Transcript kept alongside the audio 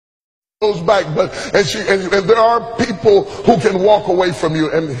goes back, and there are people who can walk away from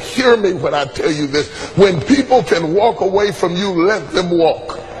you. And hear me when I tell you this: when people can walk away from you, let them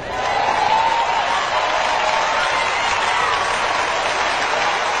walk.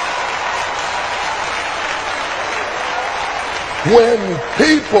 When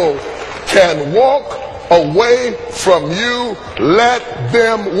people can walk away from you, let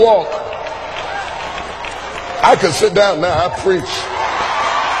them walk. I can sit down now. I preach.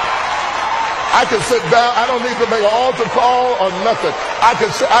 I can sit down. I don't need to make an altar call or nothing. I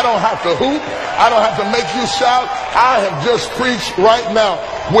can sit. I don't have to hoop. I don't have to make you shout. I have just preached right now.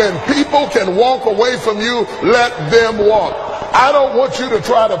 When people can walk away from you, let them walk. I don't want you to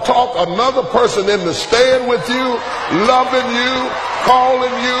try to talk another person into staying with you, loving you,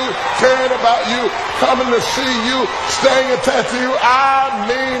 calling you, caring about you, coming to see you, staying attached to you. I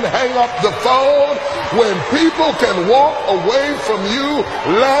mean, hang up the phone. When people can walk away from you,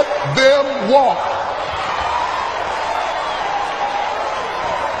 let them walk.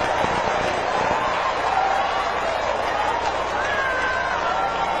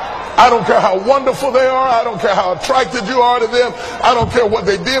 I don't care how wonderful they are. I don't care how attracted you are to them. I don't care what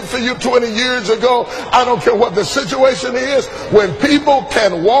they did for you 20 years ago. I don't care what the situation is. When people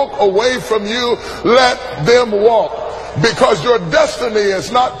can walk away from you, let them walk. Because your destiny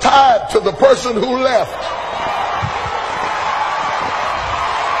is not tied to the person who left.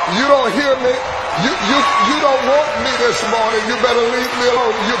 You don't hear me? You don't want me this morning. You better leave me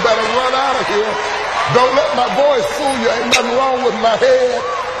alone. You better run out of here. Don't let my voice fool you. Ain't nothing wrong with my head.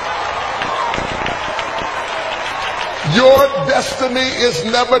 Your destiny is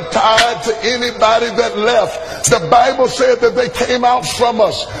never tied to anybody that left. The Bible said that they came out from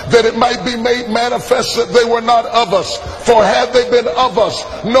us, that it might be made manifest that they were not of us. For had they been of us,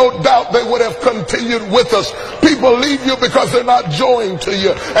 no doubt they would have continued with us. People leave you because they're not joined to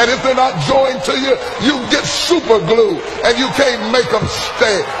you. And if they're not joined to you, you get super glue and you can't make them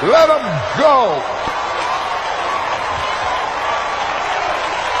stay. Let them go.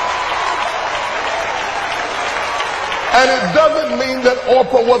 And it doesn't mean that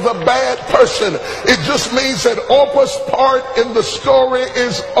Orpah was a bad person. It just means that Orpah's part in the story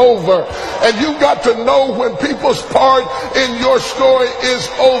is over. And you got to know when people's part in your story is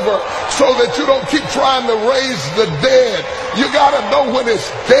over, so that you don't keep trying to raise the dead. You got to know when it's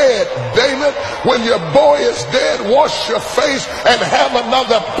dead, David. When your boy is dead, wash your face and have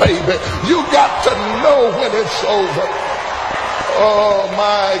another baby. You got to know when it's over. Oh,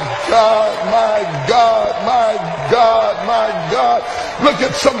 my God, my God, my God, my God. Look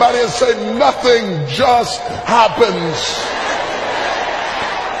at somebody and say, nothing just happens.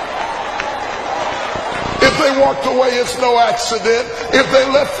 If they walked away, it's no accident. If they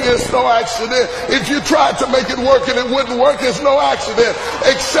left you, it's no accident. If you tried to make it work and it wouldn't work, it's no accident.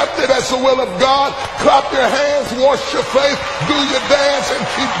 Accept it as the will of God. Clap your hands, wash your face, do your dance, and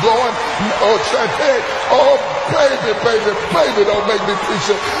keep going. Oh, oh, baby, baby, baby, don't make me preach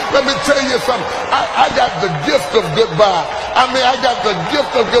it. Let me tell you something. I got the gift of goodbye. I mean, I got the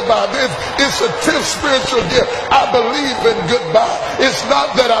gift of goodbye. It's a 10th spiritual gift. I believe in goodbye. It's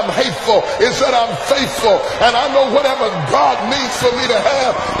not that I'm hateful. It's that I'm faithful. And I know whatever God needs for me to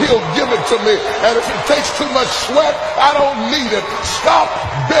have, he'll give it to me. And if it takes too much sweat, I don't need it. Stop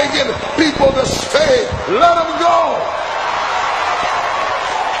begging people to stay. Let them go.